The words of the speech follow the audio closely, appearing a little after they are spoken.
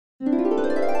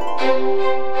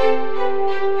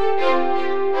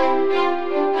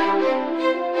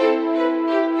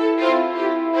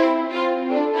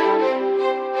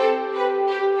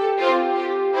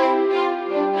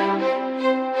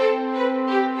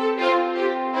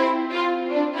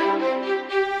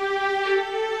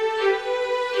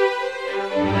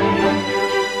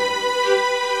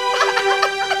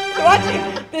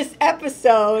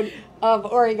episode of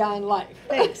Oregon Life.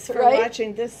 Thanks for right?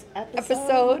 watching this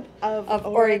episode of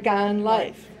Oregon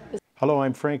Life. Hello,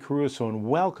 I'm Frank Caruso, and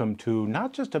welcome to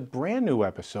not just a brand new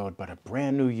episode, but a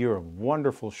brand new year of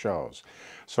wonderful shows.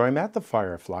 So I'm at the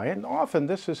Firefly, and often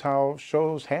this is how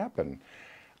shows happen.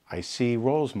 I see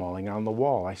Rosemaling on the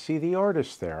wall. I see the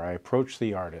artists there. I approach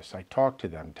the artists. I talk to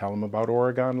them, tell them about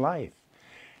Oregon Life.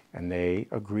 And they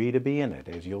agree to be in it,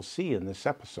 as you'll see in this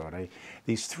episode.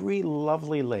 These three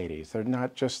lovely ladies, they're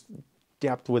not just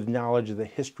depth with knowledge of the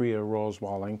history of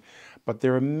Rosemaling, but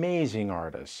they're amazing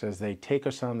artists as they take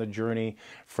us on the journey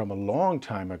from a long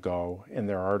time ago in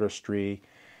their artistry,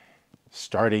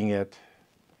 starting it,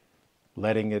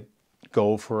 letting it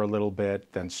go for a little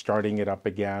bit, then starting it up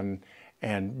again,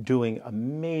 and doing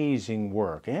amazing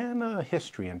work and a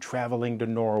history and traveling to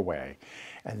Norway.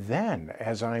 And then,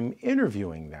 as I'm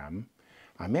interviewing them,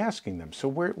 I'm asking them, so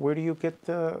where do you get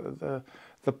the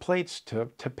plates to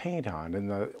paint on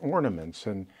and the ornaments?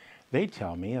 And they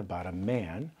tell me about a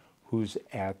man who's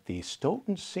at the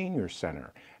Stoughton Senior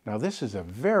Center. Now, this is a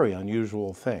very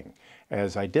unusual thing,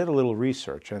 as I did a little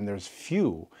research, and there's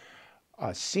few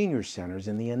senior centers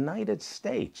in the United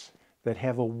States that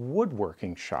have a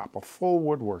woodworking shop, a full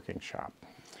woodworking shop.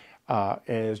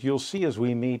 As you'll see as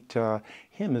we meet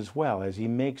him as well, as he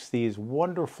makes these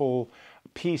wonderful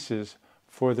pieces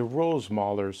for the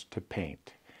Rosemalers to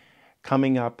paint.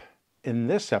 Coming up in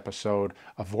this episode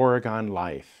of Oregon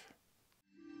Life.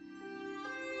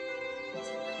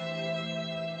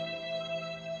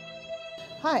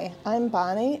 Hi, I'm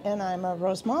Bonnie, and I'm a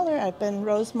Rosemaler. I've been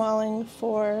Rosemaling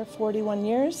for 41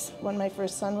 years when my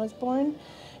first son was born.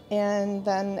 And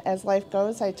then as life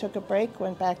goes, I took a break,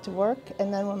 went back to work,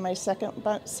 and then when my second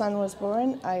son was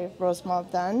born, I Rosemaled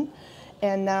then.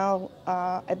 And now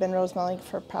I've been Rosemaling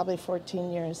for probably 14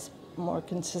 years more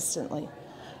consistently.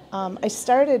 I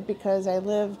started because I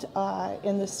lived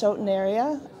in the Stoughton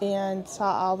area and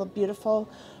saw all the beautiful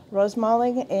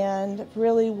Rosemaling and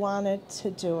really wanted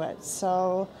to do it.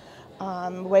 So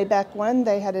way back when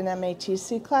they had an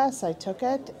MATC class, I took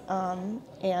it,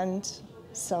 and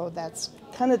so that's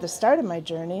kind of the start of my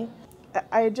journey.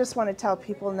 I just want to tell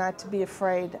people not to be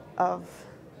afraid of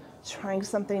trying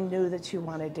something new that you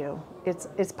want to do.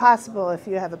 It's possible if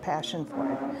you have a passion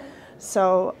for it.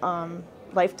 So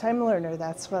lifetime learner,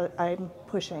 that's what I'm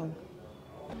pushing.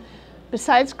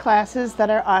 Besides classes that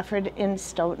are offered in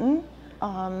Stoughton,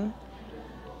 I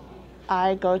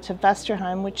go to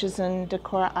Vesterheim, which is in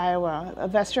Decorah, Iowa.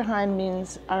 Vesterheim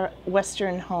means our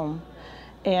Western home.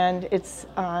 And it's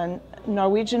a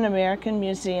Norwegian American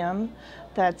museum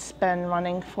that's been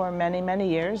running for many, many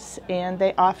years. And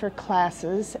they offer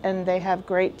classes, and they have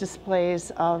great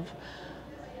displays of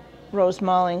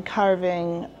Rosemaling,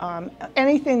 carving,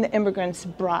 anything the immigrants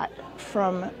brought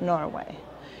from Norway.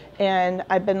 And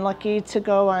I've been lucky to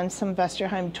go on some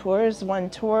Vesterheim tours. One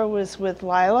tour was with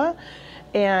Lila,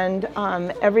 and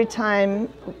every time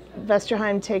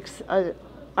Vesterheim takes an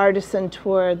artisan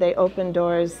tour, they open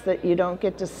doors that you don't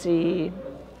get to see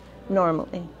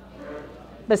normally.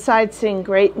 Besides seeing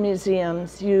great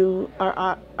museums, you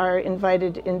are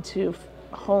invited into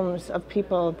homes of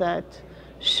people that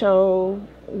show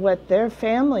what their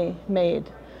family made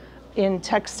in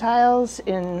textiles,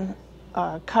 in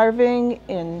carving,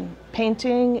 in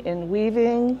painting, in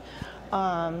weaving.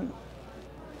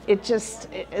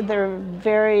 They're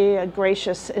very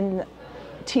gracious in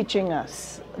teaching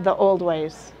us the old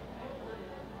ways.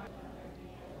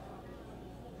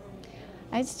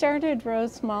 I started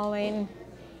Rosemaling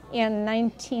in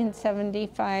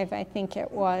 1975, I think it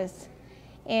was,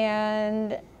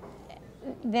 and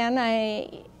then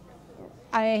I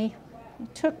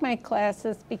took my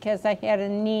classes because I had a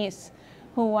niece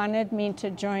who wanted me to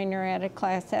join her at a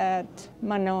class at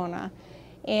Monona.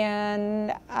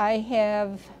 And I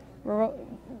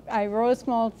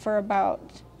Rosemaled for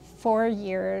about 4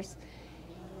 years.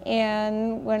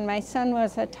 And when my son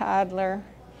was a toddler,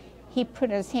 he put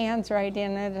his hands right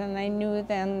in it, and I knew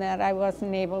then that I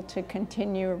wasn't able to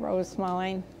continue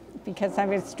Rosemaling because I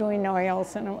was doing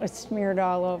oils and it was smeared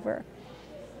all over.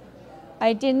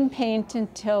 I didn't paint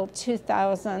until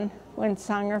 2000 when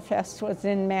Sangerfest was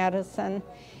in Madison,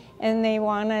 and they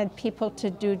wanted people to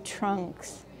do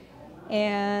trunks.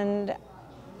 And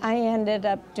I ended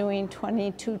up doing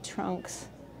 22 trunks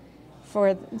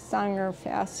for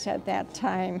Sangerfest at that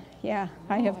time. Yeah,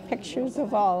 I have pictures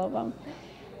of all of them.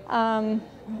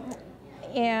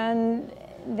 And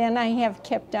then I have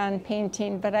kept on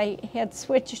painting, but I had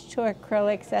switched to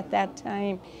acrylics at that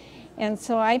time. And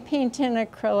so I paint in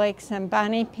acrylics, and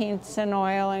Bonnie paints in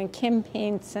oil, and Kim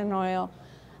paints in oil,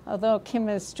 although Kim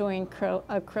is doing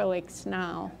acrylics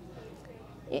now.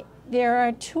 There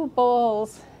are two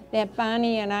bowls that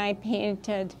Bonnie and I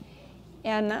painted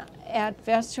at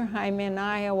Vesterheim in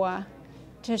Iowa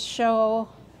to show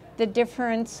the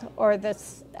difference, or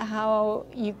how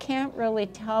you can't really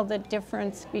tell the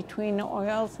difference between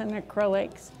oils and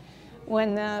acrylics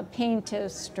when the paint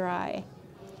is dry.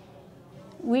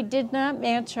 We did not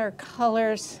match our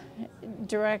colors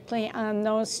directly on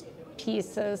those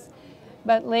pieces,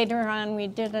 but later on we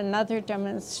did another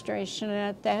demonstration, and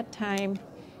at that time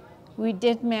we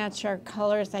did match our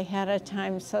colors ahead of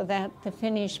time so that the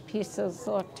finished pieces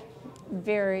looked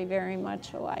very, very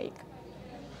much alike.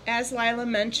 As Lila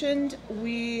mentioned,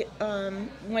 we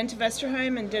went to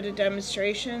Vesterheim and did a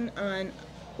demonstration on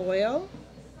oil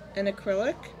and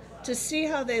acrylic to see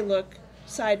how they look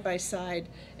side by side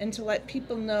and to let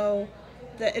people know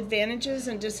the advantages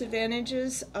and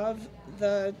disadvantages of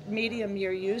the medium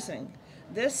you're using.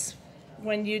 This,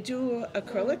 when you do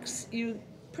acrylics, you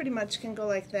pretty much can go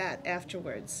like that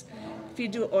afterwards. If you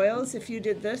do oils, if you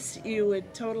did this, you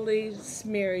would totally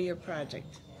smear your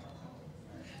project.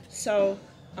 So,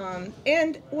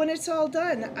 and when it's all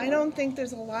done, I don't think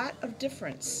there's a lot of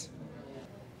difference.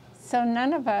 So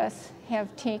none of us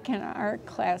have taken art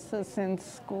classes in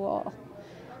school.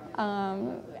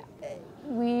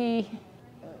 We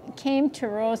came to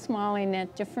Rosemaling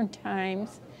at different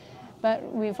times, but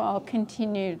we've all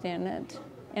continued in it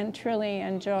and truly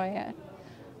enjoy it.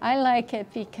 I like it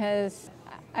because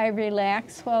I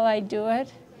relax while I do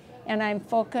it, and I'm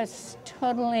focused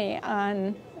totally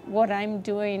on what I'm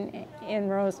doing in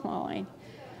Rosemaling.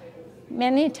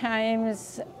 Many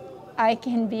times I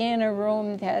can be in a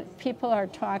room that people are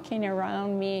talking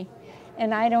around me,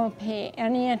 and I don't pay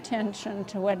any attention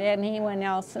to what anyone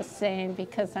else is saying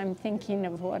because I'm thinking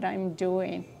of what I'm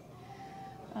doing.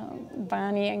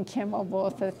 Bonnie and Kim will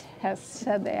both have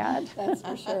said that. That's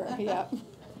for sure, yeah.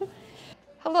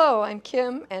 Hello, I'm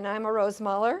Kim, and I'm a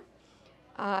Rosemaler.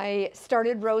 I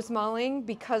started Rosemaling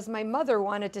because my mother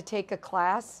wanted to take a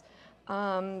class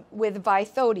with Vi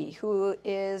Thody, who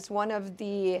is one of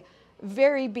the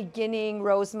very beginning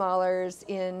Rosemalers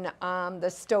in the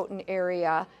Stoughton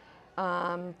area.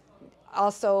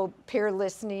 Also, Per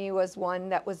Lisney was one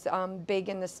that was big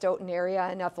in the Stoughton area,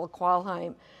 and Ethel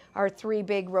Qualheim are three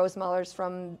big Rosemalers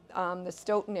from the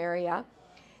Stoughton area.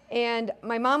 And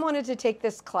my mom wanted to take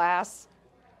this class.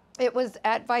 It was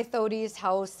at Vi Thody's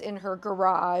house in her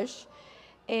garage,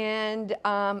 and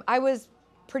I was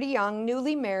pretty young,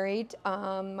 newly married.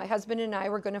 My husband and I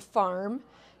were going to farm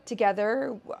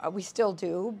together. We still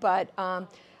do, but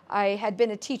I had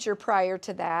been a teacher prior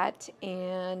to that,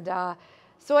 and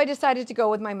so I decided to go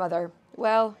with my mother.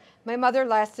 Well, my mother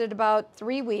lasted about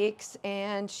 3 weeks,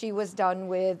 and she was done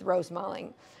with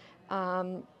Rosemaling.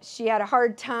 She had a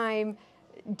hard time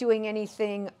doing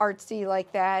anything artsy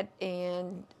like that,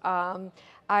 and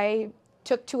I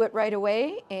took to it right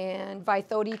away, and Vi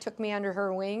Thody took me under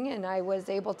her wing, and I was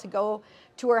able to go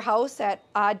to her house at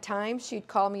odd times. She'd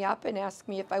call me up and ask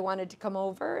me if I wanted to come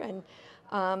over, and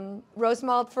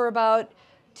Rosemaled for about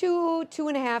two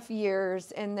and a half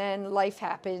years, and then life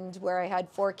happened where I had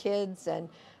 4 kids and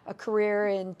a career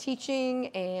in teaching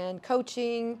and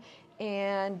coaching,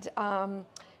 and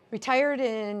retired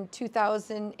in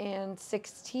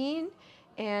 2016,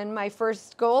 and my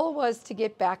first goal was to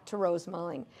get back to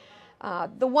Rosemaling.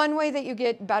 The one way that you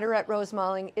get better at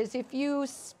Rosemaling is if you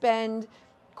spend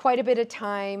quite a bit of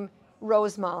time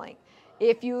Rosemaling.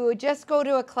 If you just go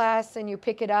to a class and you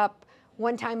pick it up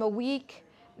one time a week,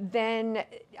 then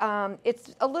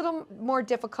it's a little more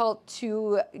difficult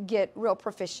to get real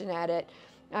proficient at it.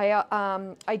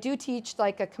 I do teach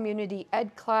like a community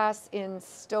ed class in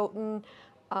Stoughton.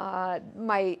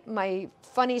 My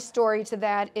funny story to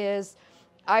that is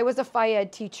I was a Phi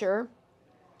Ed teacher,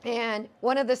 and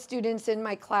one of the students in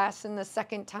my class in the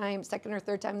second or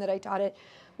third time that I taught it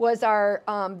was our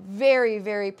very,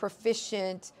 very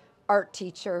proficient art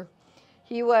teacher.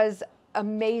 He was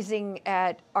amazing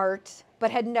at art,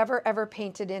 but had never ever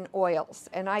painted in oils,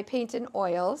 and I paint in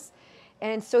oils.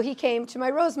 And so he came to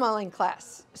my Rosemaling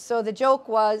class. So the joke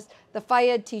was the Phi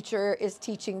Ed teacher is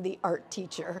teaching the art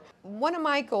teacher. One of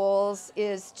my goals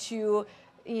is to,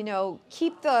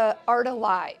 keep the art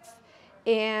alive.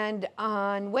 And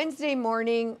on Wednesday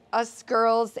morning, us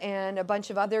girls and a bunch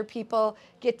of other people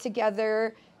get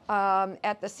together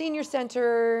at the senior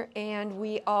center, and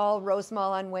we all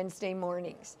Rosemale on Wednesday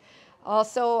mornings.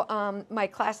 Also, my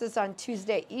classes on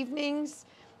Tuesday evenings.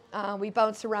 We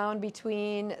bounce around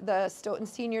between the Stoughton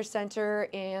Senior Center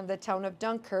and the town of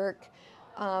Dunkirk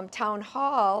Town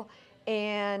Hall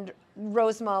and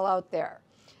Rosemale out there.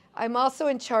 I'm also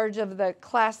in charge of the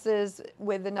classes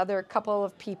with another couple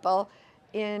of people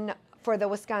in for the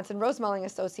Wisconsin Rosemaling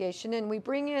Association, and we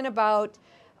bring in about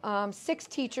 6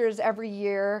 teachers every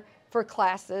year for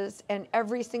classes, and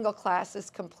every single class is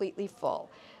completely full.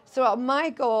 So my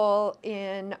goal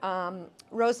in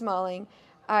Rosemaling,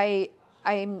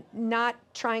 I'm not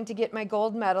trying to get my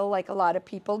gold medal like a lot of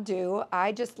people do.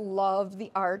 I just love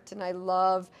the art, and I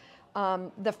love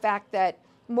the fact that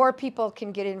more people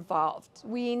can get involved.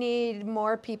 We need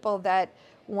more people that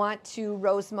want to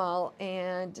rosemal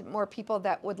and more people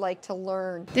that would like to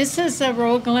learn. This is a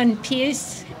Rogland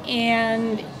piece,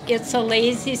 and it's a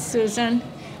Lazy Susan.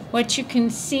 What you can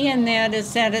see in that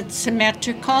is that it's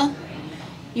symmetrical.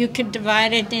 You could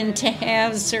divide it into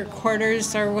halves or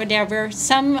quarters or whatever.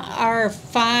 Some are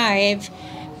 5,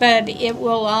 but it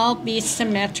will all be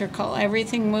symmetrical.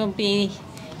 Everything will be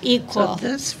equal. So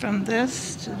this from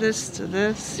this to this to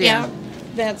this. Yeah,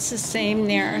 that's the same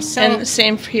there. So, and the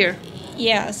same here.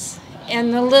 Yes,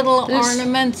 and the little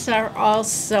ornaments are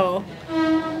also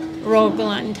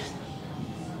Rogland.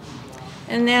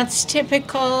 And that's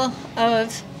typical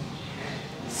of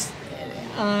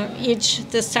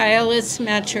the style is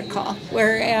symmetrical,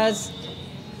 whereas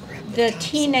the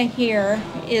Tina here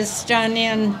is done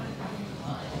in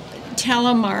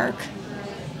telemark.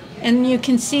 And you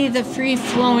can see the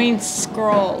free-flowing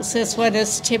scrolls is what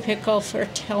is typical for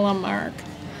telemark.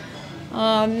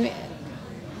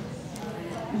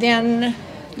 Then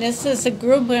this is a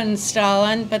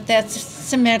Grubenstahlen, but that's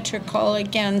symmetrical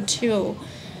again too.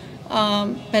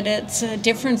 But it's a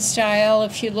different style.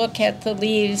 If you look at the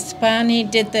leaves, Bonnie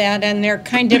did that, and they're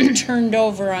kind of turned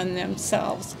over on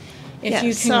themselves. If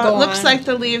you can so go it looks on. like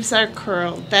the leaves are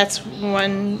curled. That's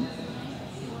one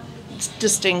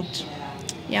distinct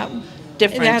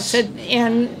difference.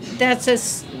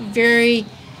 That's very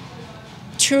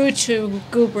true to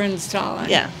Gudbrandsdalen.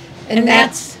 Yeah. And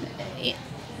that's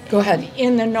go ahead.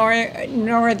 In the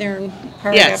northern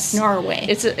part of Norway.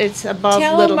 It's above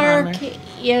Little Hammer. Telemark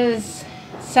is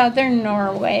southern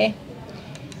Norway,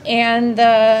 and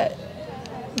the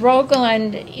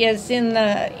Rogaland is in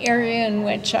the area in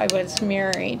which I was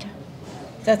married,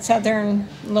 the southern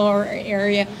lower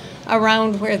area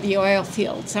around where the oil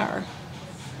fields are.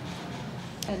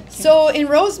 So in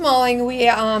Rosemaling, we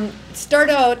start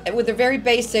out with the very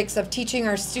basics of teaching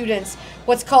our students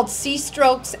what's called C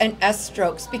strokes and S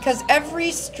strokes, because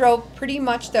every stroke pretty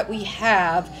much that we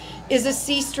have is a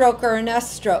C stroke or an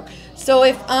S stroke. So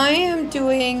if I am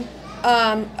doing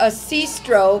a C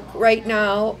stroke right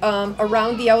now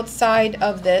around the outside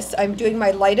of this, I'm doing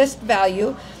my lightest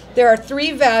value. There are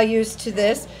 3 values to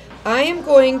this. I am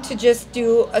going to just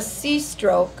do a C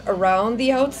stroke around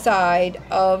the outside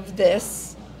of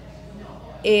this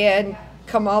and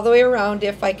come all the way around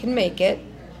if I can make it,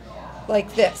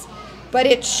 like this. But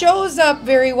it shows up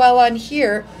very well on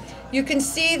here. You can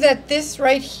see that this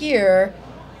right here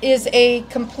is a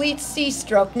complete C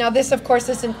stroke. Now this of course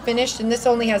isn't finished, and this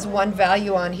only has 1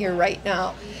 value on here right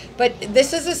now. But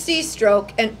this is a C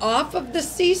stroke, and off of the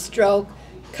C stroke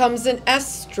comes an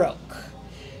S stroke.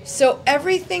 So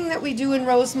everything that we do in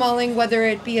Rosemaling, whether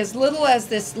it be as little as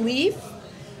this leaf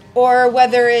or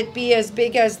whether it be as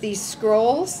big as these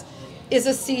scrolls, is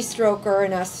a C stroke or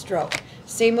an S stroke.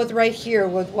 Same with right here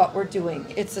with what we're doing.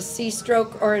 It's a C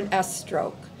stroke or an S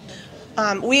stroke.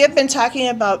 We have been talking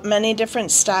about many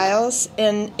different styles,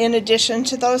 and in addition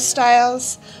to those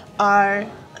styles are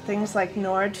things like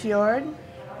Nordfjord.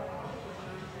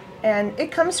 And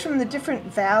it comes from the different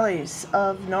valleys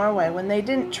of Norway. When they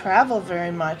didn't travel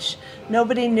very much,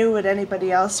 nobody knew what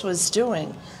anybody else was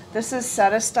doing. This is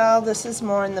Setesdal. This is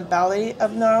more in the belly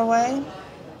of Norway.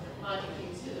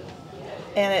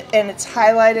 And it's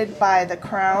highlighted by the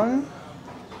crown.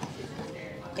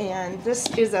 And this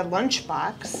is a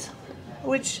lunchbox,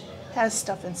 which has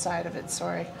stuff inside of it,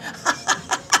 sorry.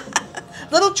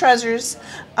 Little treasures.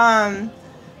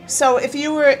 So if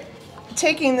you were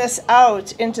taking this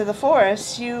out into the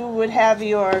forest, you would have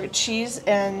your cheese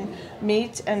and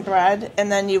meat and bread, and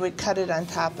then you would cut it on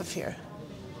top of here.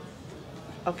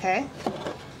 Okay?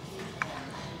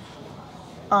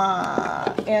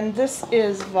 And this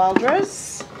is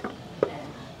Valdres.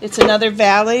 It's another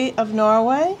valley of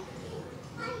Norway.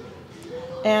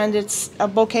 And it's a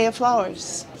bouquet of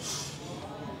flowers.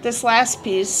 This last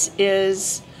piece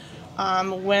is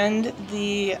when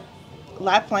the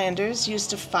Laplanders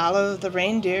used to follow the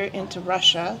reindeer into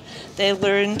Russia. They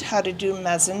learned how to do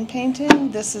mezan painting.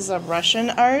 This is a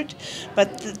Russian art,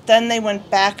 but then they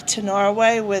went back to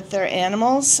Norway with their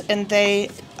animals, and they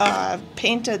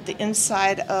painted the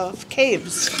inside of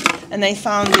caves, and they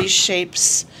found these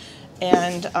shapes.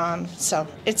 And so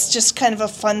it's just kind of a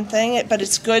fun thing, but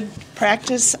it's good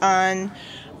practice on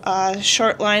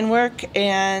short line work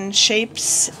and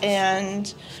shapes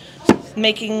and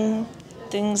making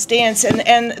things dance.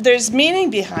 And there's meaning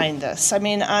behind this. I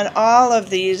mean, on all of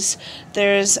these,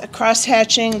 there's a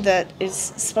cross-hatching that is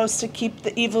supposed to keep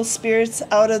the evil spirits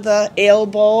out of the ale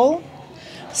bowl.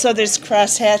 So there's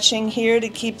cross-hatching here to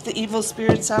keep the evil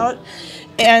spirits out.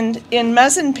 And in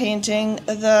mezzanine painting,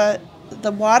 the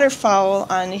waterfowl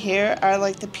on here are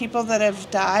like the people that have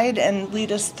died and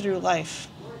lead us through life.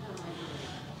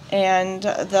 And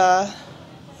the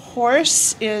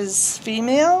horse is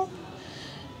female,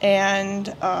 and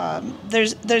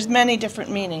there's many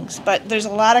different meanings. But there's a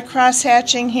lot of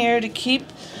cross-hatching here to keep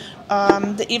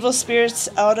the evil spirits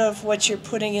out of what you're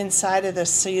putting inside of this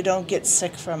so you don't get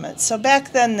sick from it. So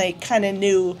back then they kind of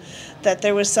knew that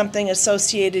there was something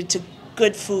associated to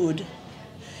good food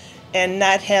and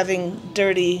not having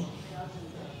dirty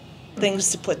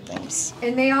things to put things.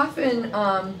 And they often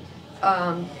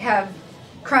have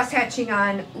cross-hatching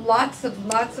on lots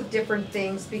of different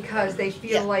things because they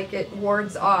feel like it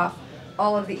wards off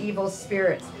all of the evil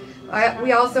spirits.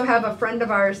 We also have a friend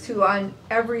of ours who on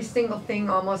every single thing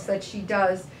almost that she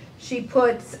does, she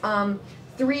puts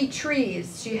 3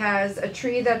 trees. She has a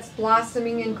tree that's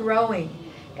blossoming and growing,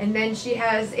 and then she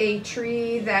has a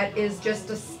tree that is just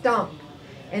a stump,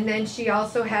 and then she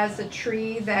also has a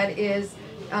tree that is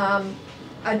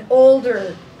an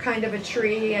older kind of a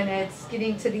tree, and it's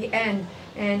getting to the end,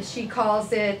 and she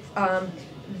calls it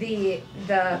the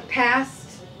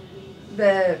past,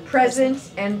 the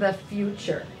present, and the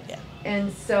future.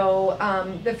 And so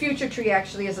the future tree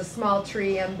actually is a small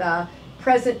tree, and the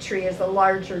present tree is a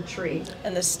larger tree.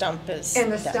 And the stump is...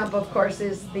 And the stump, of course,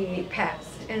 is the past.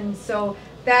 And so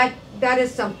that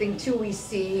is something, too, we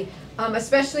see,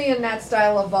 especially in that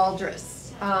style of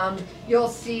Valdres. You'll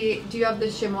see, do you have the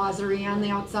chinoiserie on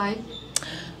the outside?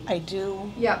 I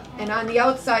do. Yep, and on the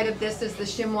outside of this is the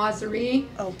chinoiserie.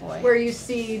 Oh, boy. Where you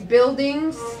see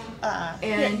buildings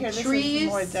and here, trees. This is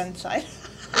more than side.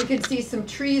 You can see some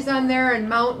trees on there and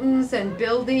mountains and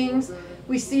buildings.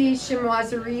 We see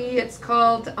chinoiserie, it's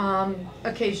called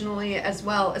occasionally as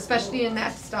well, especially in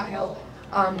that style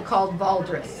called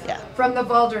Valdres. Yeah. From the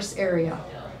Valdres area.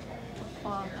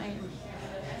 Well, I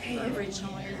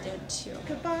originally did too.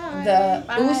 Goodbye. The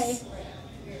Bye. Oos.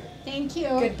 Thank you.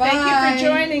 Goodbye. Thank you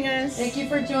for joining us. Thank you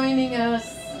for joining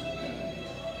us.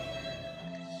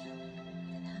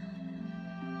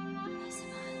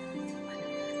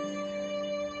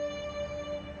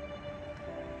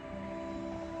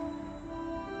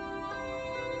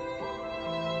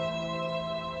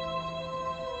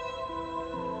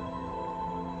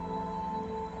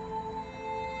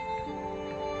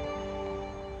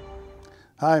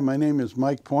 Hi, my name is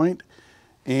Mike Point,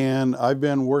 and I've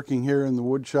been working here in the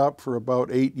wood shop for about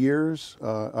 8 years.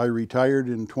 I retired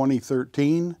in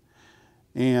 2013,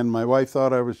 and my wife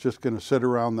thought I was just going to sit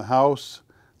around the house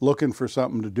looking for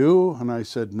something to do, and I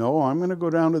said, no, I'm going to go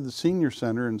down to the senior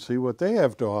center and see what they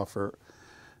have to offer,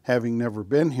 having never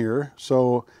been here.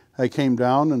 So I came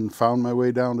down and found my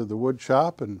way down to the wood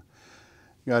shop and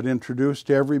got introduced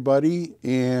to everybody,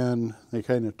 and they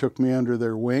kind of took me under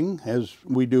their wing, as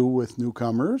we do with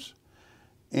newcomers.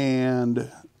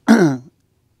 And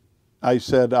I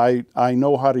said, I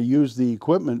know how to use the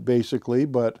equipment basically,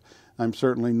 but I'm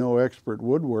certainly no expert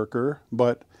woodworker.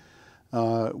 But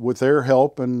with their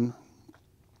help and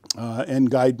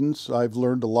guidance, I've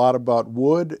learned a lot about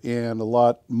wood and a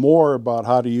lot more about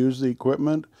how to use the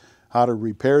equipment, how to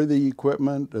repair the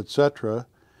equipment, etc.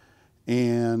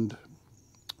 And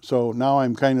so now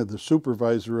I'm kind of the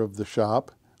supervisor of the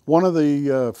shop. One of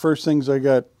the first things I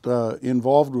got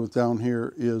involved with down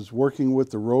here is working with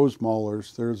the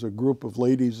Rosemaulers. There's a group of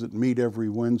ladies that meet every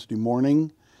Wednesday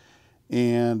morning,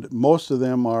 and most of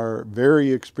them are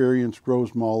very experienced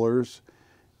Rosemaulers,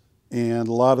 and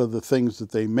a lot of the things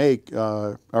that they make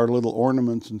are little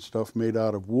ornaments and stuff made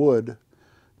out of wood,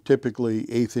 typically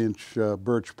 1/8-inch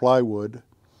birch plywood.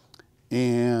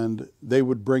 And they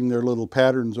would bring their little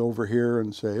patterns over here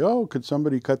and say, oh, could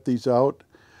somebody cut these out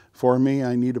for me?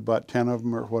 I need about 10 of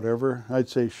them or whatever. I'd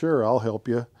say, sure, I'll help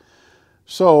you.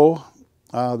 So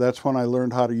that's when I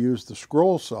learned how to use the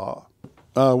scroll saw.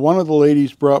 One of the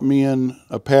ladies brought me in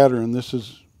a pattern. This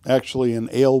is actually an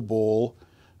ale bowl.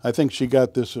 I think she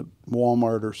got this at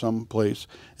Walmart or someplace,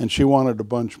 and she wanted a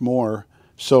bunch more.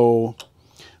 So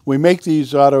we make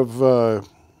these out of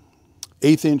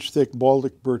 1/8-inch thick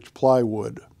Baltic birch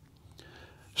plywood.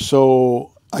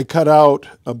 So I cut out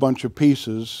a bunch of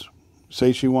pieces.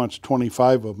 Say she wants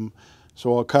 25 of them.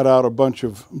 So I'll cut out a bunch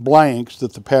of blanks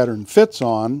that the pattern fits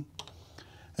on,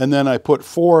 and then I put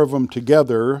 4 of them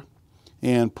together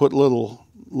and put little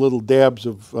little dabs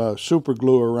of super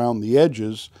glue around the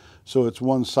edges so it's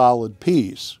one solid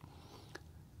piece.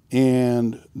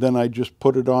 And then I just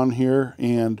put it on here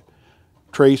and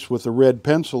trace with a red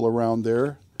pencil around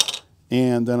there.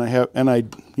 And then I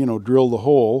drill the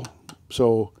hole.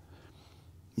 So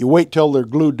you wait till they're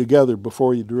glued together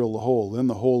before you drill the hole. Then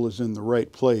the hole is in the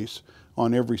right place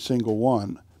on every single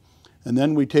one. And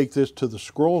then we take this to the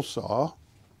scroll saw.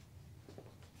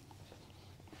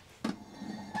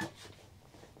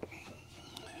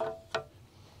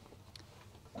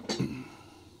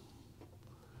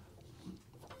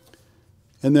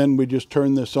 And then we just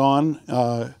turn this on,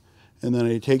 and then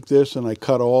I take this and I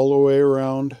cut all the way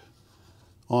around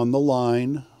on the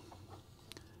line.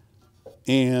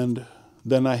 And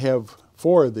then I have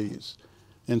 4 of these.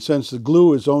 And since the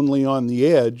glue is only on the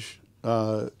edge,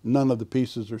 none of the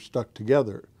pieces are stuck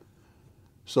together.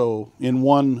 So in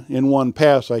one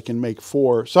pass I can make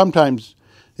 4. Sometimes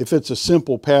if it's a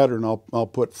simple pattern I'll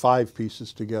put 5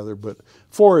 pieces together, but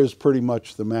 4 is pretty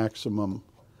much the maximum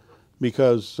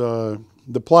because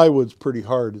the plywood's pretty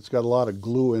hard. It's got a lot of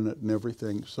glue in it and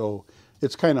everything, so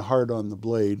it's kind of hard on the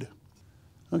blade.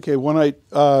 Okay, when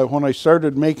I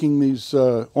started making these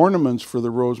ornaments for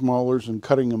the Rosemahlers and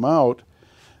cutting them out,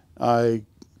 I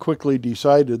quickly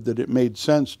decided that it made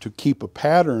sense to keep a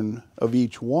pattern of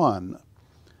each one,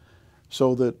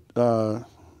 so that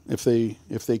if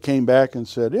they came back and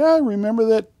said, "Yeah, I remember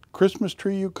that Christmas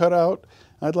tree you cut out.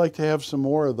 I'd like to have some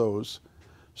more of those,"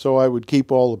 so I would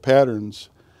keep all the patterns.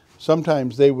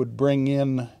 Sometimes they would bring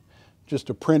in just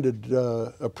a printed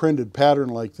pattern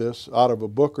like this out of a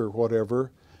book or whatever,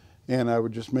 and I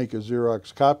would just make a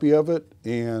Xerox copy of it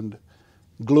and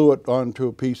glue it onto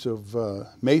a piece of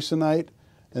masonite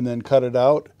and then cut it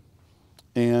out,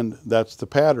 and that's the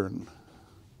pattern.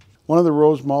 One of the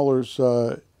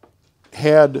Rosemahlers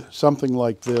had something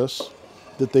like this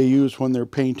that they use when they're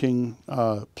painting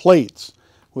plates,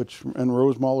 and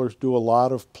Rosemahlers do a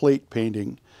lot of plate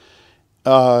painting.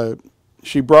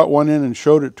 She brought one in and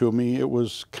showed it to me. It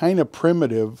was kind of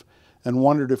primitive and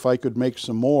wondered if I could make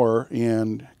some more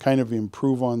and kind of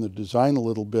improve on the design a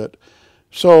little bit.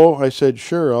 So I said,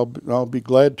 sure, I'll be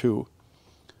glad to.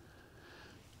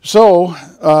 So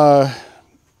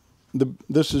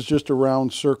this is just a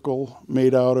round circle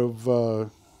made out of,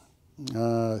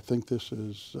 I think this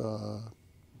is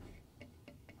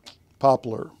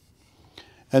poplar.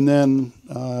 And then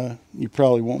you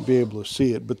probably won't be able to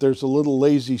see it, but there's a little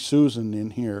Lazy Susan in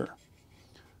here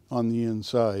on the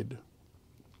inside.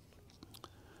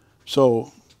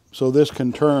 So this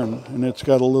can turn, and it's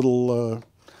got a little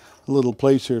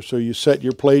place here. So you set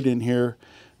your plate in here,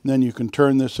 and then you can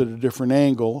turn this at a different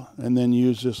angle, and then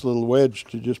use this little wedge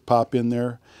to just pop in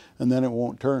there, and then it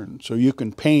won't turn. So you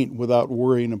can paint without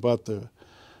worrying about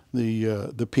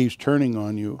the piece turning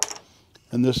on you.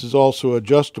 And this is also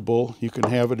adjustable. You can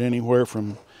have it anywhere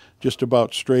from just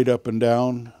about straight up and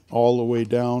down, all the way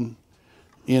down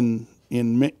in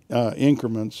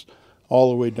increments, all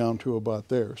the way down to about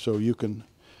there. So you can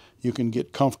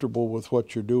get comfortable with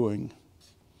what you're doing.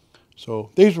 So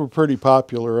these were pretty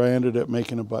popular. I ended up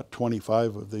making about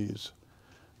 25 of these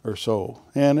or so.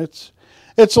 And it's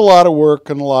a lot of work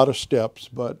and a lot of steps,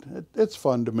 but it's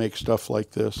fun to make stuff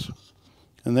like this.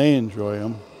 And they enjoy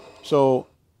them. So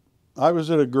I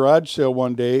was at a garage sale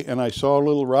one day and I saw a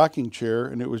little rocking chair,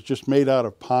 and it was just made out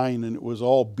of pine, and it was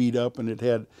all beat up and it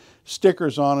had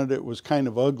stickers on it. It was kind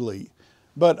of ugly.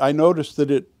 But I noticed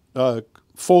that it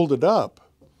folded up,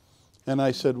 and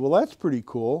I said, well, that's pretty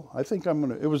cool. I think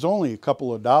it was only a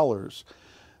couple of dollars.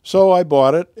 So I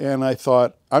bought it, and I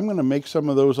thought, I'm going to make some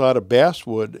of those out of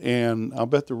basswood, and I'll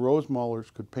bet the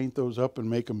Rosemahlers could paint those up and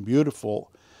make them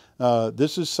beautiful.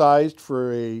 This is sized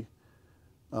for a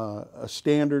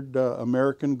standard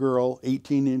American Girl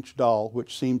 18-inch doll,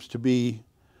 which seems to be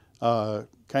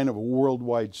kind of a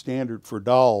worldwide standard for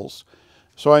dolls.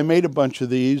 So I made a bunch of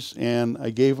these, and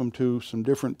I gave them to some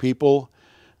different people,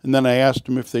 and then I asked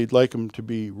them if they'd like them to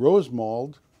be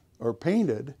rose-mauled or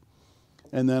painted,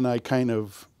 and then I kind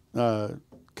of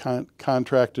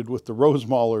contracted with the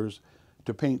Rosemahlers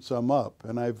to paint some up,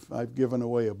 and I've given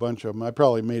away a bunch of them. I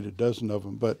probably made a dozen of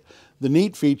them, but the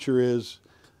neat feature is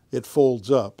it folds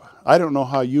up. I don't know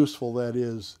how useful that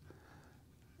is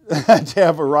to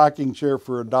have a rocking chair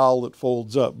for a doll that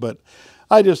folds up, but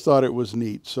I just thought it was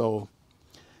neat. So,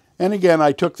 and again,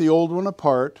 I took the old one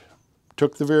apart,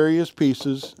 took the various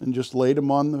pieces and just laid them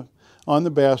on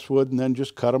the basswood, and then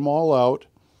just cut them all out,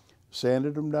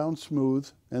 sanded them down smooth,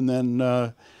 and then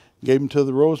gave them to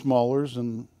the Rosemahlers,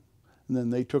 and then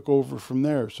they took over from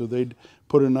there. So they'd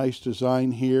put a nice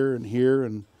design here,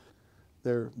 and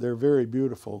they're very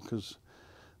beautiful, because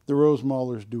the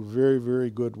Rosemaulers do very, very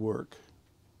good work.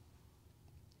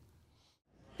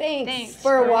 Thanks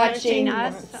for watching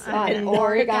us on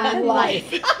Oregon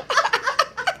Life.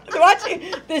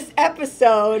 Watching this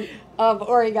episode of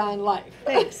Oregon Life.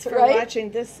 Thanks for Right? watching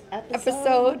this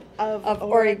episode of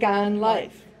Oregon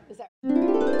Life. Is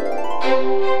that-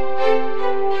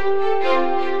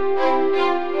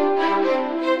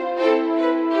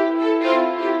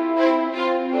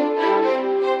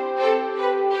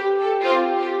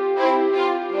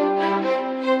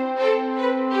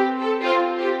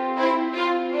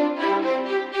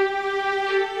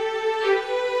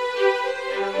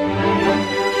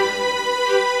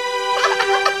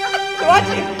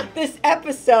 Watching this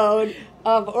episode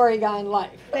of Oregon Life.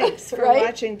 Thanks for Right?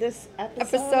 watching this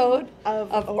Episode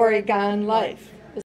of Oregon Life.